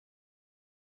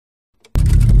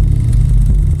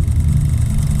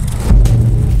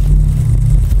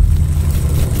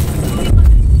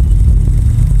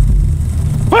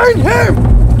Find him!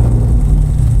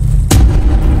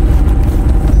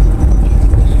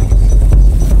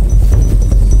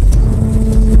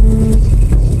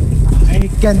 I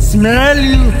can smell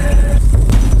you!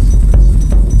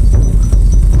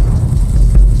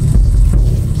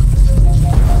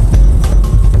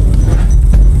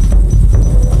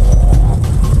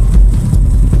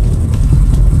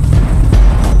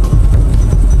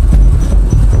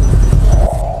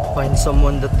 Find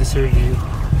someone that deserves you.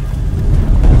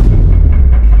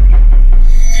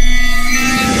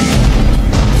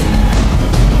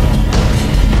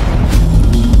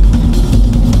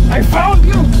 I found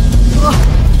you!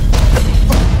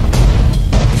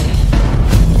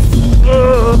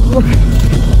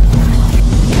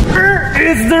 Where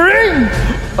is the ring?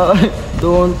 I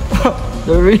don't want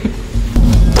the ring.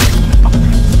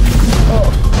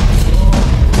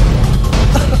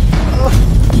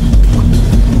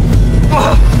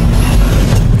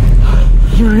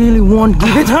 You really won't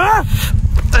give it, huh?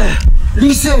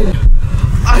 Listen,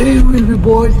 I will be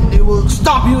born and it will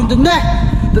stab you in the neck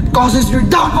that causes your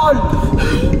downfall.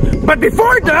 But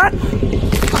before that,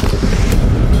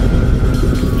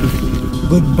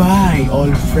 goodbye,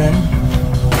 old friend.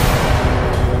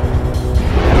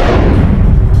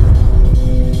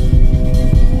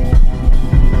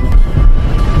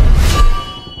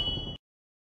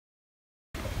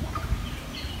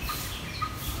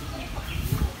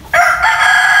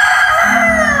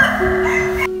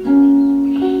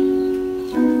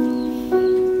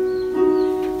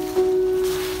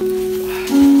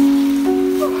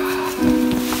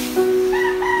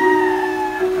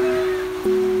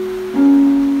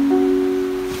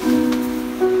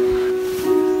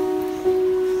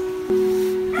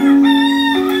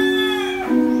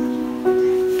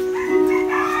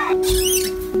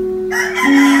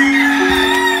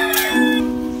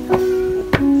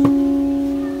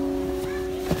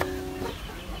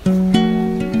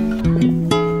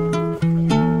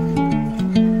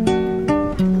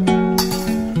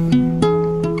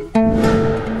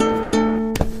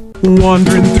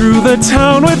 Wandering through the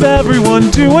town with everyone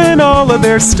doing all of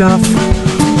their stuff.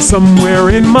 Somewhere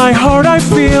in my heart I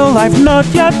feel I've not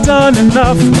yet done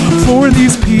enough for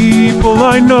these people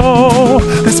I know.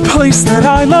 This place that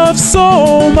I love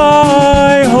so,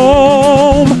 my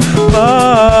home,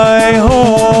 my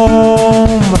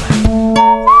home.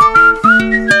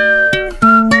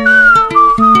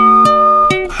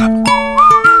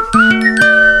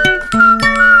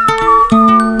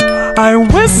 I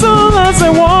whistle as I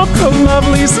walk, a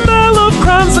lovely smell of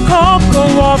crabs a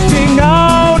cockle wafting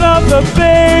out of the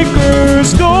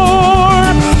baker's door.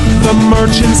 The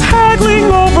merchants haggling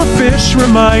over fish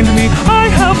remind me I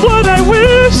have what I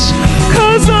wish,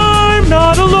 'cause I'm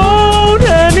not alone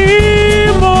anymore.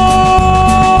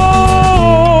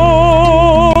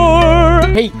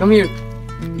 Hey, come here.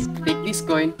 Take this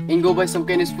coin and go buy some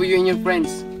kindness for you and your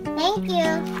friends. Thank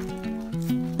you.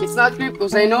 It's not cheap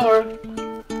because I know her.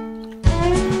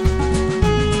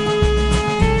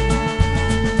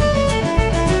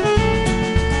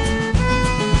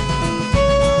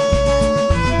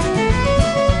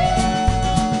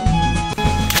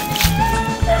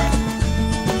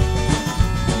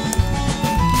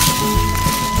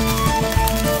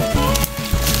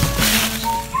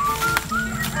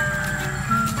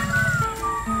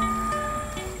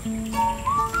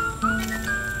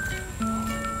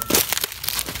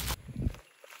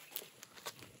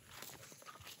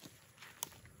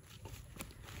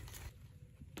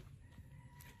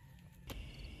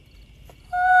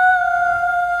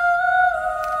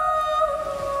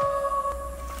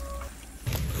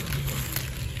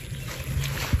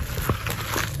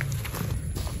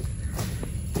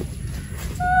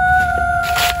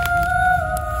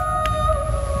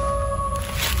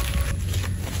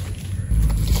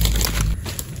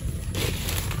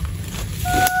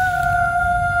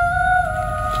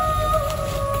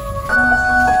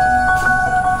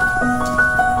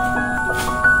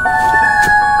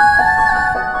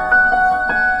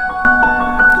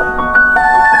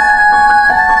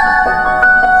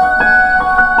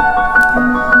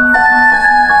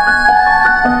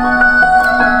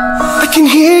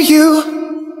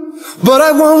 But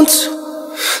I won't.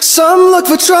 Some look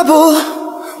for trouble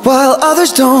while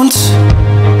others don't.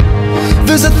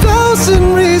 There's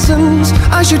 1,000 reasons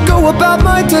I should go about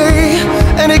my day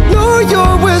and ignore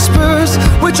your whispers,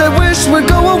 which I wish would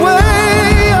go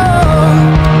away. Oh.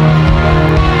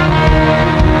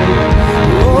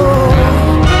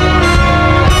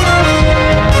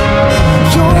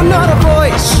 You're not a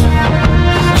voice,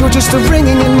 you're just a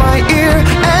ringing in my ear.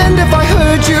 And if I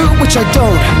heard you, which I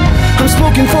don't, I'm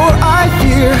spoken for, I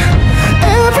fear.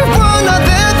 Everyone I've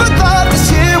ever loved is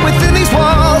here with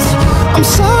I'm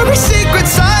sorry, secret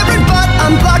siren, but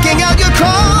I'm blocking out your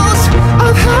calls.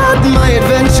 I've had my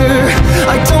adventure,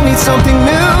 I don't need something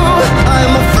new.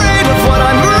 I'm afraid of what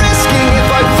I'm risking if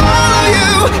I follow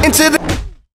you into the...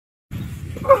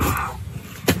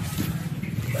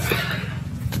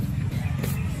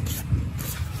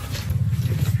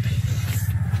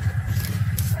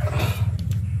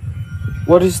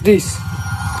 What is this?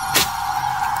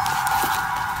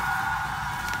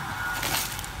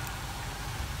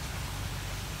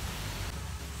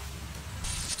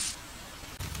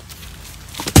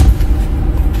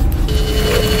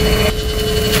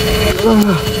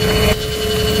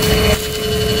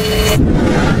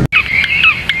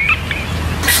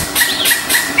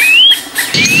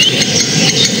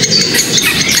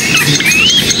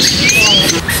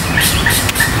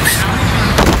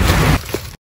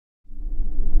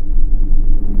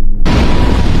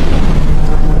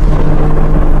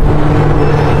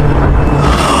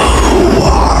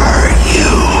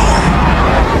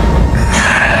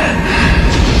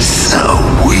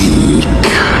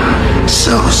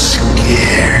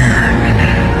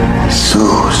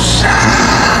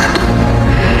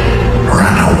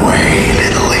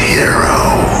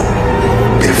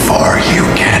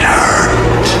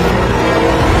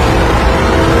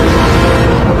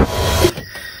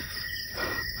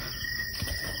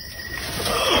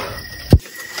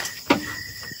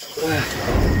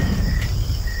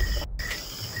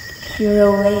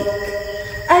 You're awake.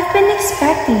 I've been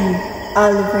expecting you,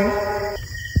 Oliver.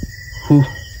 Who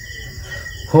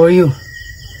are you?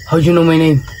 How'd you know my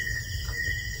name?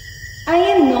 I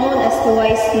am known as the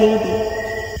Wise Lady.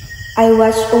 I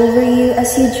watched over you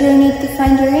as you journeyed to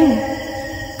find your ring,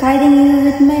 guiding you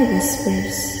with my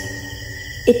whispers.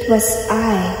 It was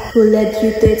I who led you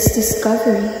to its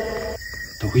discovery.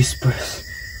 The whispers.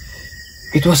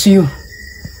 It was you.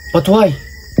 But why?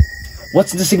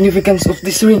 What's the significance of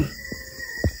this ring?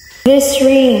 This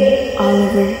ring,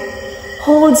 Oliver,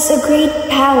 holds a great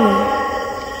power.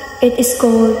 It is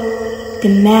called the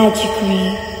Magic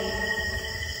Ring.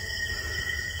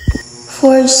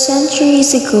 Forged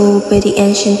centuries ago by the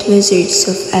ancient wizards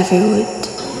of Everwood,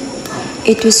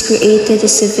 it was created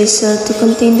as a vessel to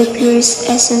contain the purest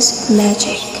essence of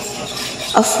magic,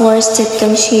 a force that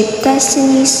can shape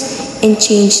destinies and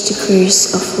change the course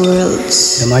of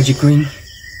worlds. The magic ring?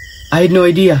 I had no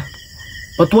idea.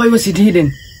 But why was it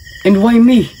hidden? And why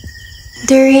me?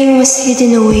 The ring was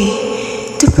hidden away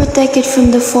to protect it from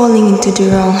the falling into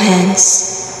the wrong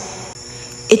hands.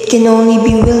 It can only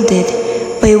be wielded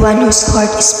by one whose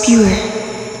heart is pure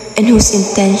and whose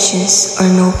intentions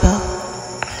are noble.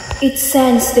 It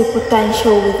senses the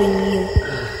potential within you.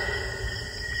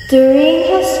 The ring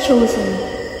has chosen you,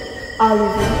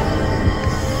 Oliver.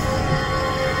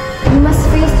 You must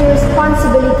face the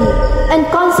responsibility and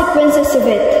consequences of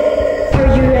it. Are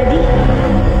you ready?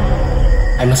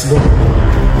 I must go.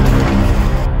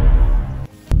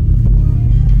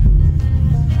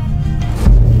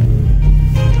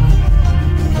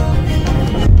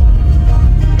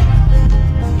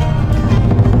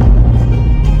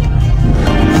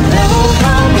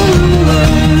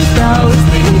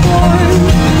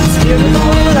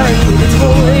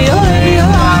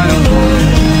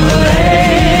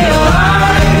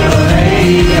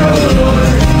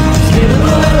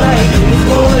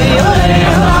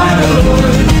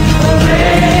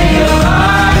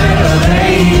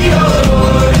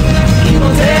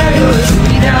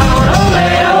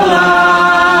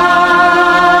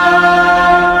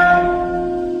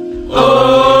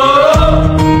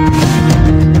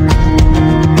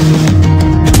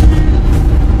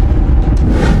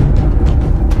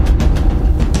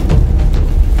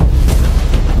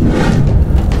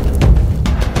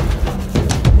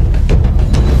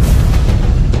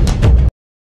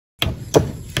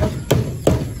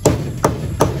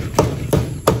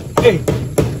 Hey,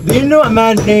 do you know a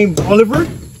man named Oliver?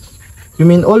 You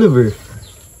mean Oliver?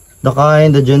 The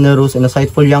kind, the generous, and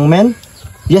insightful young man?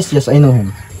 Yes, I know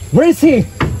him. Where is he?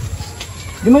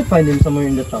 You might find him somewhere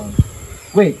in the town.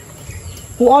 Wait,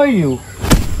 who are you?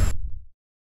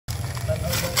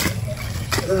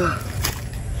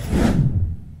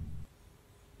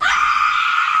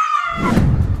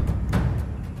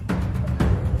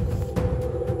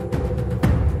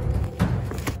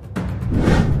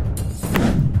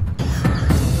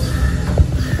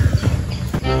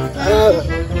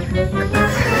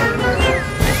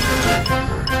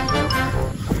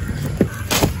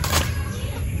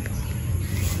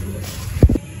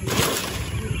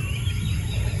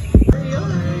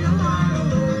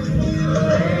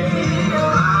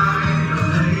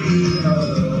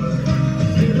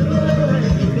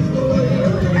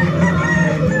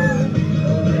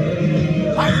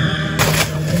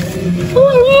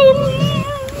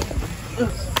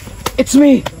 It's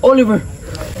me, Oliver.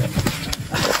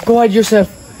 Go hide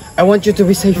yourself. I want you to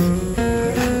be safe.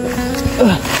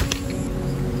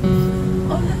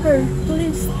 Oliver,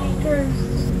 please take her.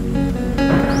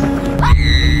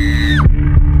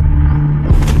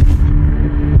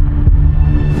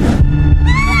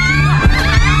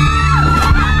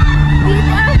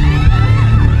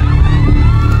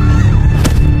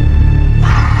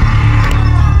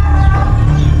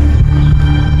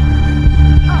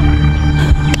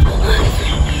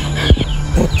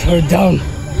 Put her down.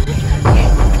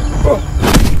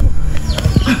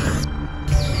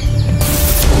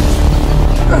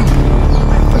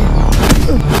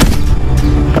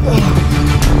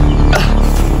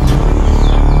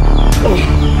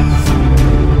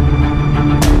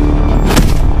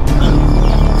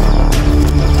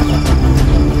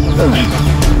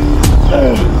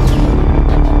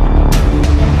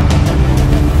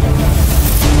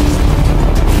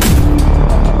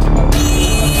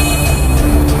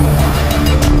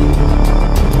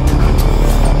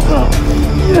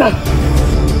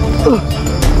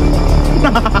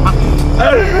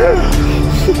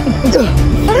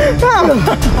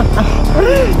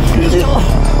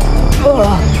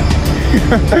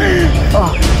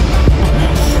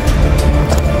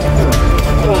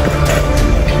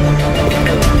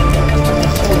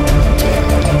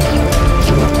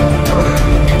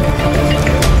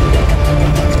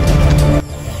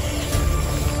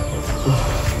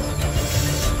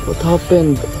 What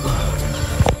happened?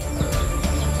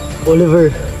 Oliver.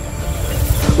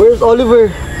 Where's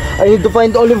Oliver? I need to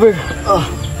find Oliver.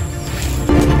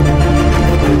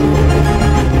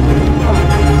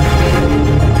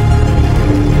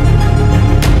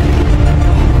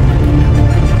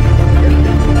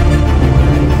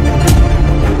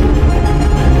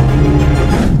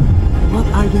 What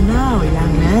are you now,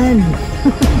 young man?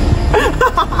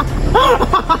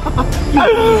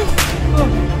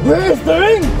 Where is the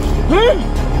ring?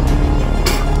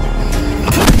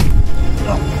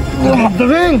 The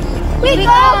ring! Wake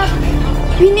up!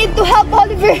 We need to help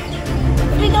Oliver.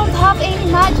 We don't have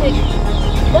any magic,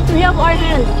 but we have our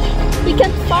hand. We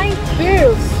can find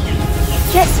pearls.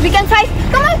 Yes, we can find.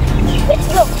 Come on, let's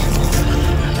go.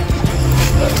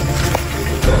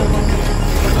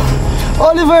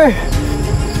 Oliver!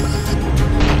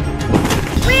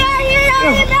 We are here,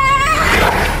 Oliver!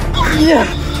 Yeah!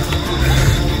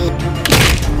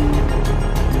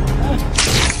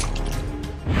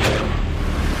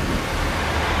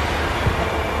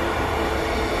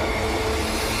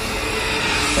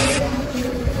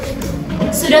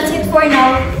 So that's it for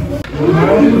now.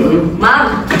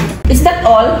 Ma'am, is that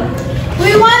all?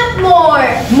 We want more!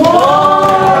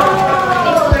 More!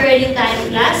 It's already time,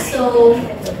 class, so...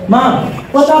 Mom,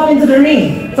 what happened to the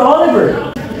ring? To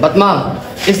Oliver? But ma'am,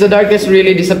 is the darkness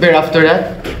really disappear after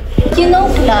that? You know,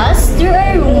 class, there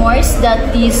are rumors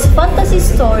that this fantasy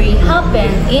story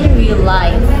happened in real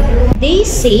life. They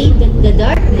say that the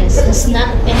darkness has not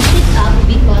ended up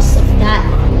because of that.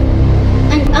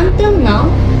 And until now,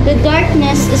 the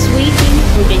darkness is waiting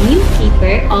for the new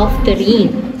keeper of the ring.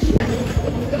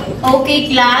 Okay,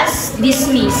 class,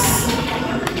 dismiss.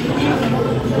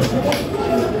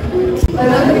 I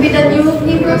want to be the new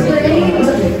keeper of the ring.